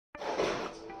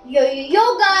Yo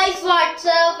guys, what's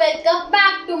up? Welcome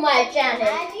back to my channel.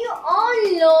 As you all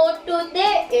know,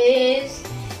 today is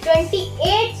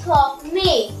 28th of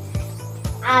May.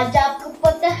 आज आपको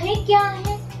पता है क्या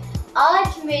है?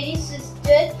 आज मेरी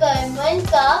सिस्टर करमन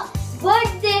का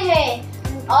बर्थडे है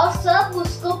और सब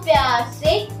उसको प्यार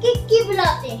से किक्की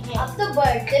बुलाते हैं। अब तो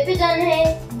बर्थडे पे जाना है,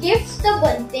 गिफ्ट्स तो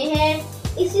बनते हैं,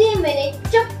 इसलिए मैंने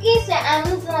चुपके से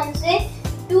अमेज़न से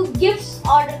 2 गिफ्ट्स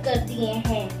ऑर्डर कर दिए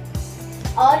हैं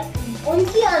और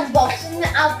उनकी अनबॉक्सिंग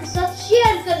मैं आपके साथ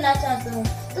शेयर करना चाहता हूँ।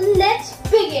 तो लेट्स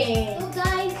बिगिन। तो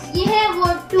गाइस, ये है वो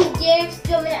 2 गिफ्ट्स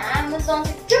जो मैंने अमेज़न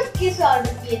से चुपके से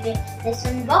ऑर्डर किए थे। Let's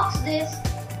unbox this.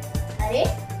 अरे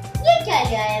ये क्या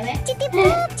ले आया मैं? चलो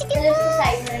इसको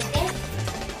साइड में रखते हैं।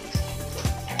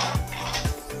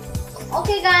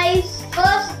 ओके गाइस,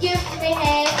 फर्स्ट गिफ्ट में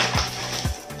है,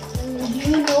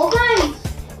 you know guys,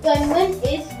 Karman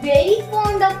is very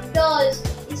fond of dolls,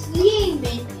 इसलिए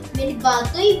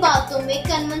मेरी बातों में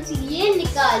करमन से ये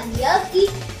निकाल लिया कि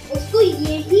उसको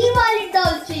यही वाली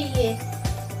डॉल चाहिए।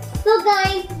 तो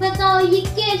गाइस बताओ ये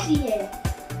कैसी है?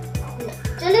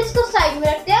 चलो इसको साइड में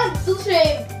रखते हैं और दूसरे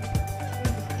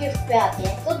गिफ्ट पे आते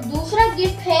हैं। तो दूसरा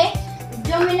गिफ्ट है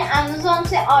जो मैंने अमेज़न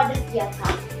से ऑर्डर किया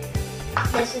था।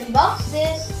 Let's unbox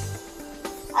this।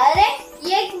 अरे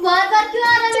ये बार क्यों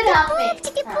आ रहा है मेरे हाथ में?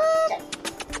 हाँ, चल।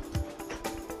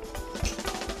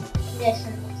 Let's unbox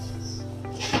this।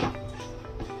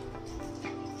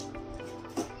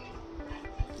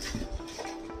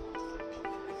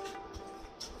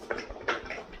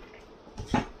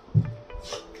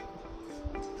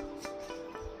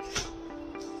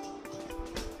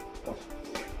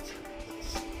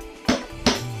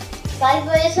 गाइस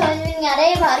मुझे समझ में नहीं आ रहा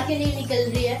है बाहर क्यों नहीं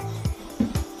निकल रही है।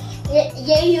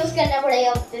 ये यूज करना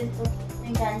पड़ेगा फिर तो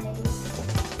निकालने के लिए।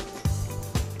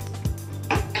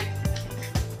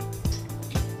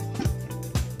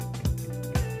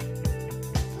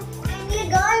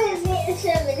 गाइस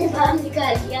इसे मैंने बाहर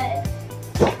निकाल लिया है।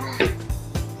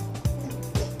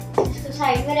 इसको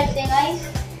साइड में रखते हैं गाइस।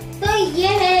 तो ये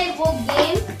है वो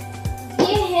गेम,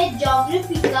 ये है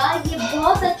ज्योग्राफी का। ये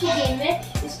बहुत अच्छी गेम है।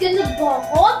 इसके अंदर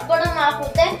बहुत बड़ा मैप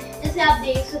होता है जैसे आप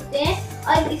देख सकते हैं,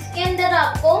 और इसके अंदर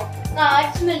आपको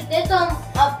कार्ड्स मिलते हैं तो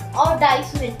और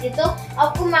डाइस मिलते हैं। तो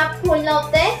आपको मैप खोलना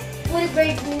होता है, पूरी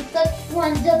बड़ी दूर तक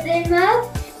पहुंच जाते हैं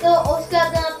मैप। तो उसके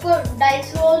बाद आपको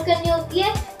डाइस रोल करनी होती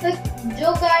है। फिर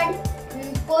जो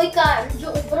कार्ड जो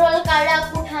ऊपर वाला कार्ड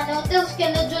आपको उठाना होता है, उसके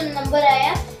अंदर जो नंबर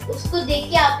आया उसको देख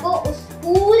के आपको उस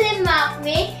पूरे मैप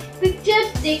में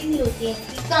पिक्चर्स देखनी होती है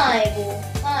कि कहाँ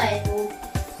है वो।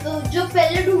 तो जो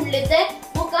पहले ढूंढ लेता है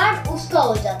वो कार्ड उसका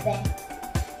हो जाता है।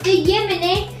 तो ये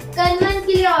मैंने करमन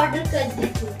के लिए ऑर्डर कर दी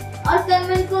थी और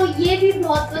करमन को ये भी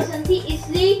बहुत पसंद थी,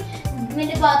 इसलिए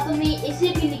मेरे बातों में इसे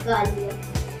भी निकाल लिया।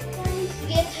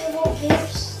 ये थे वो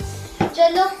गिफ्ट्स।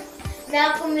 चलो मैं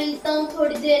आपको मिलता हूँ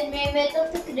थोड़ी देर में। मैं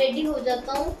तब तक रेडी हो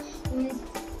जाता हूँ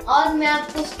और मैं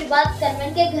आपको उसके बाद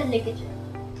करमन के घर लेके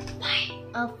चलूँगा। Bye.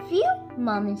 A few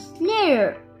moments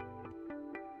later।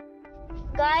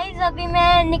 Guys अभी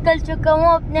मैं निकल चुका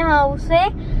हूँ अपने हाउस से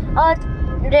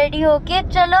और रेडी होके।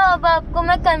 चलो अब आपको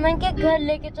मैं करमन के घर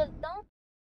लेके चलता हूँ।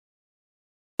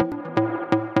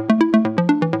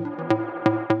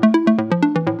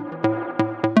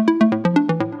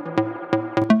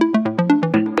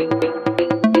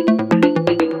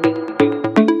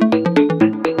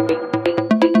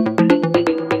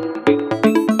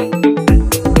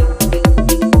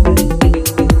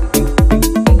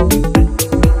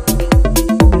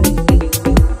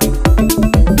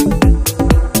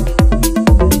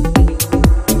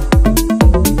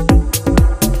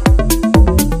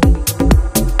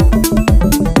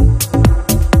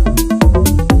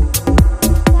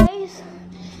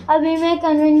 अभी मैं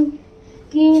करमन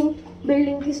की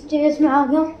बिल्डिंग की स्टेज में आ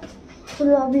गया।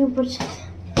 चलो अभी ऊपर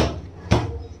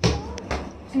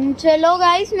चलो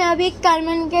गाइस, मैं अभी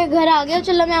करमन के घर आ गया।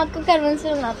 चलो मैं आपको करमन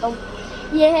से मिलाता हूँ।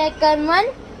 ये है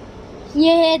करमन,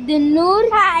 ये है दिन्नूर,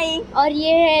 हाय, और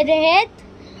ये है रहत,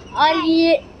 और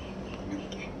ये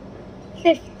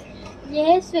स्विफ्ट। ये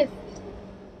है Swift.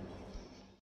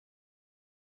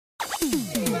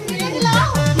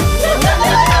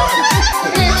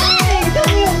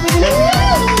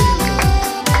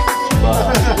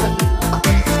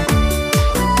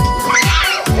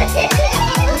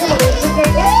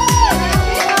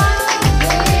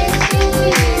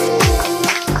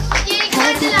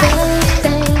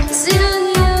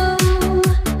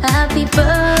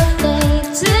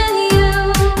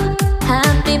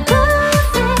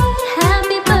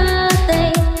 Happy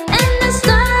birthday, and the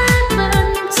stars burn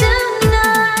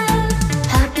tonight.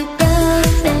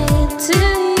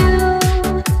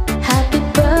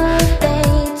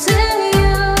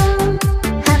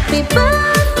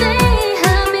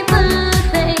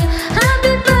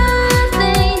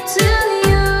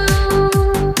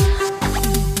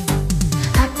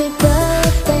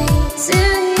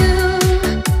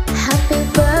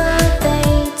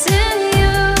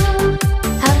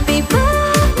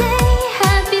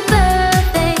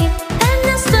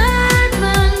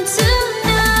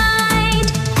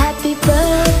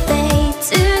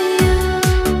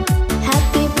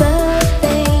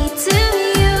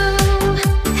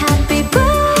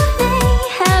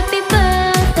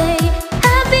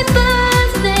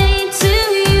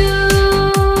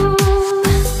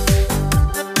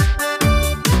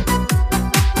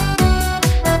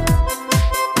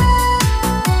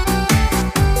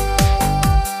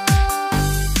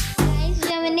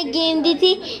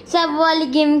 सब वाली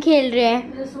गेम खेल रहे हैं।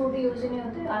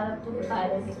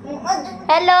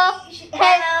 Hello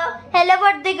hello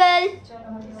birthday girl.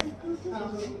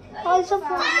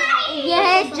 ये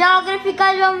है ज्योग्राफी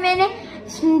का जो मैंने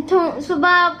सुबह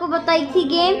आपको बताई थी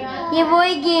गेम, ये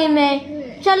वही गेम है।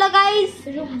 चलो गाइस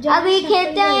अभी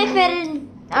खेलते हैं, फिर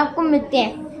आपको मिलते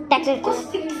हैं।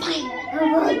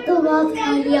 तो बहुत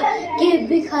खा लिया, केक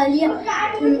भी खा लिया,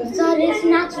 सारे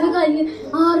स्नैक्स भी खा लिए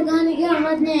और खाने की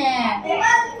हिम्मत नहीं है।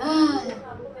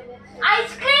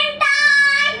 Ice cream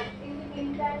time.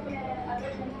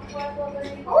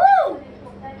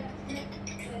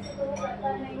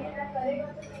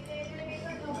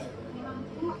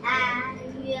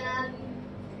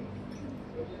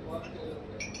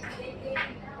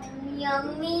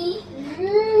 यम्मी।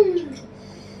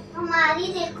 हमारी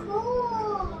देखो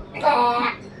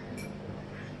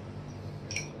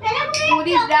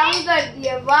पूरी ब्राउन कर दी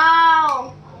है। Wow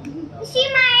she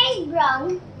my brown.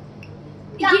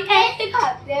 ये ऐसे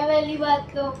खाते हैं, पहली बात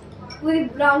तो पूरी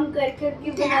ब्राउन करके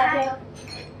बनाते हैं,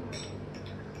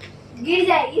 गिर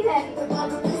जाएगी डांस करो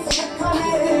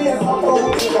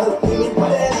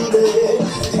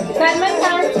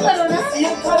ना।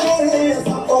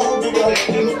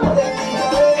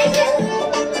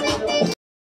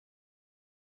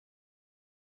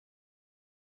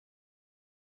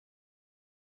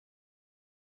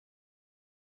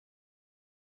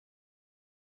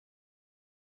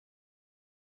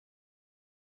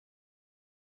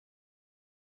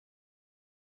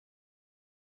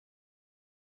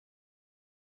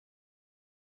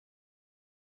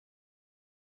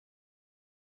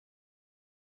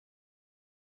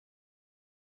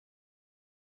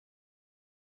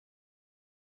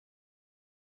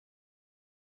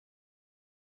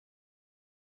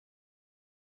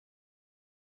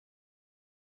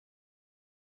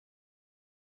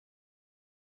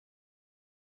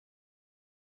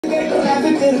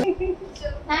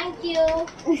 Thank you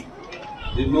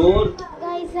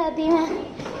guys. अभी मैं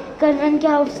करण के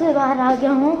हाउस से बाहर आ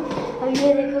गया हूँ। अब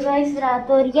ये देखो गाइस रात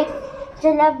हो रही है।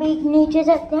 चलो अभी नीचे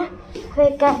चलते हैं,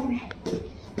 फिर काम में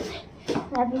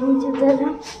अभी नीचे चल रहा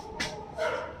हूँ।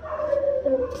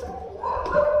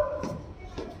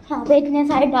 यहाँ पे इतने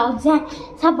सारे डॉग्स हैं,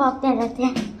 सब भागते रहते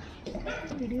हैं।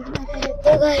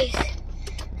 तो गाइस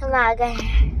हम आ गए हैं,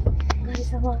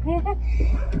 गाइस हम आ गए हैं।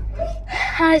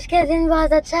 आज का दिन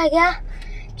बहुत अच्छा गया।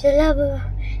 चलो अब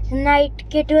नाइट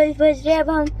के 12 बज रहे, अब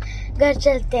हम घर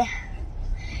चलते हैं,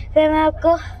 फिर मैं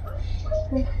आपको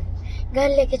घर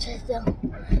लेके चलता हूँ।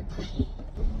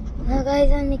 हाँ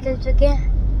गाइस हम निकल चुके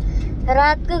हैं।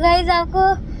 रात को गाइस आपको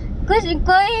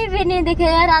कोई भी नहीं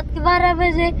दिखेगा। रात के 12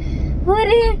 बजे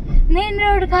पूरी मेन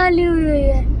रोड खाली हुई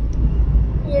है।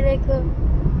 ये देखो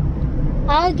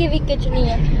आगे भी कुछ नहीं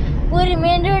है, पूरी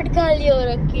मेन रोड खाली हो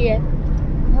रखी है।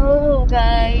 ओह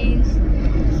गाइस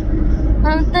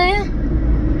हम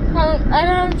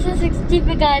आराम से 60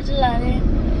 पे कार चला रहे हैं।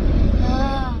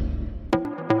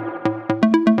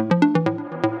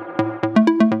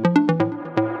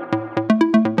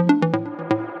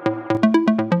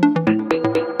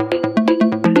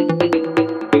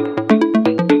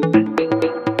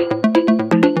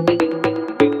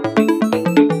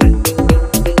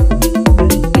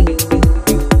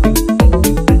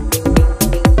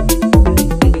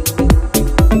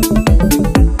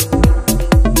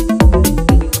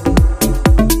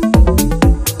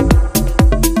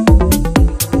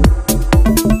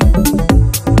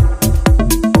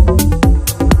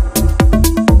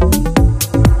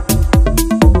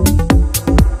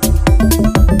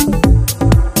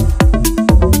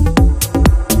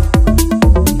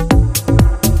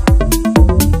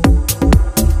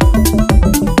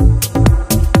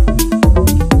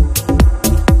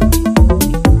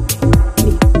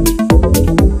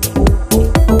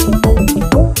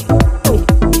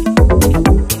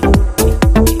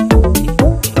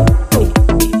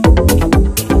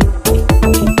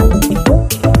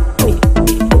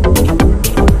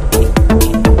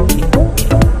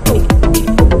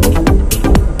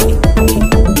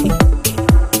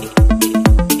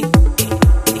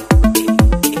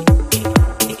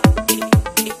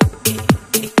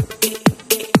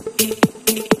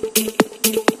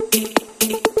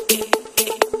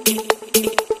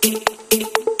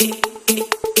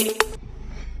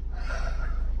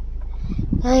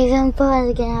 गाइस हम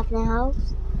पहुंच गए अपने हाउस।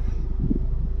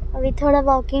 अभी थोड़ा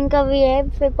वॉकिंग का भी है,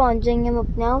 फिर पहुंच जाएंगे हम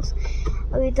अपने हाउस।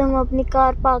 अभी तो हम अपनी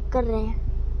कार पार्क कर रहे हैं।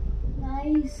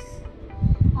 गाइस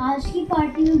आज की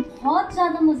पार्टी में बहुत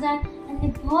ज़्यादा मज़ा आया। हमने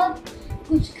बहुत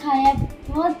कुछ खाया,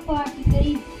 बहुत पार्टी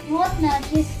करी, बहुत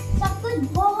नाचे, सब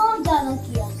कुछ बहुत ज़्यादा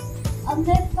किया। अब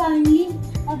मैं फाइनली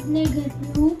अपने घर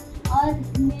पे हूँ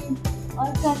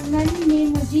और कन्मन ने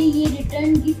मुझे ये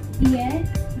रिटर्न गिफ्ट दिया है,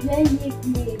 जो है ये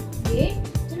प्लेट।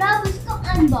 चलो आप इसको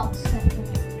अनबॉक्स करते हैं।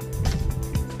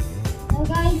 तो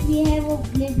गाइस ये है वो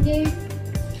प्लेट।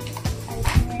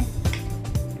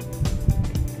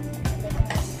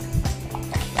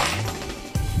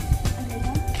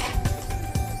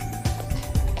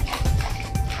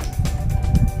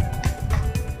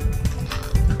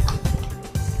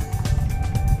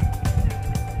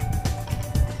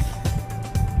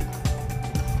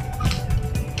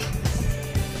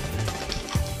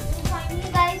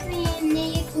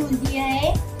 दिया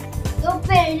है तो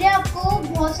पहले आपको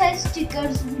बहुत सारे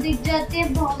स्टिकर्स दिख जाते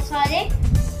हैं, बहुत सारे,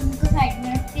 उनको साइड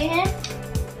में रखते हैं।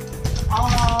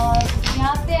 और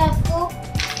यहाँ पे आपको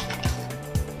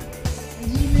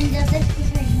जी मिल जाता है, इसको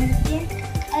साइड में रखते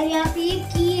हैं। और यहाँ पे ये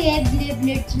की है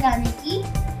ब्लेड चलाने की,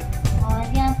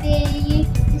 और यहाँ पे ये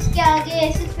इसके आगे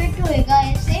ऐसे फिट होएगा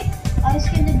ऐसे, और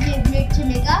इसके अंदर ब्लेड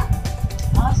चलेगा।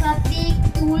 और साथ में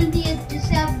एक टूल भी है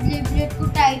जिससे आप ब्लेड को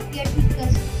टाइट या ठीक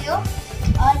कर सकते हो।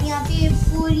 और यहाँ पे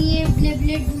पूरी ये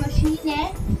ब्लेड मशीन है,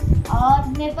 और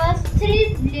मेरे पास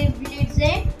 3 ब्लेड्स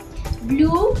हैं,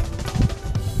 ब्लू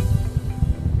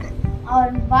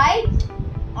और वाइट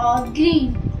और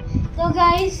ग्रीन। तो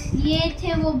गाइस ये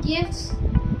थे वो गिफ्ट्स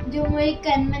जो मुझे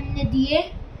कन्मन ने दिए।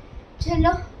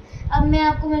 चलो अब मैं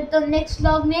आपको मिलता हूँ नेक्स्ट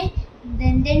व्लॉग में।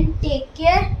 Then take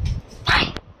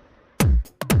care.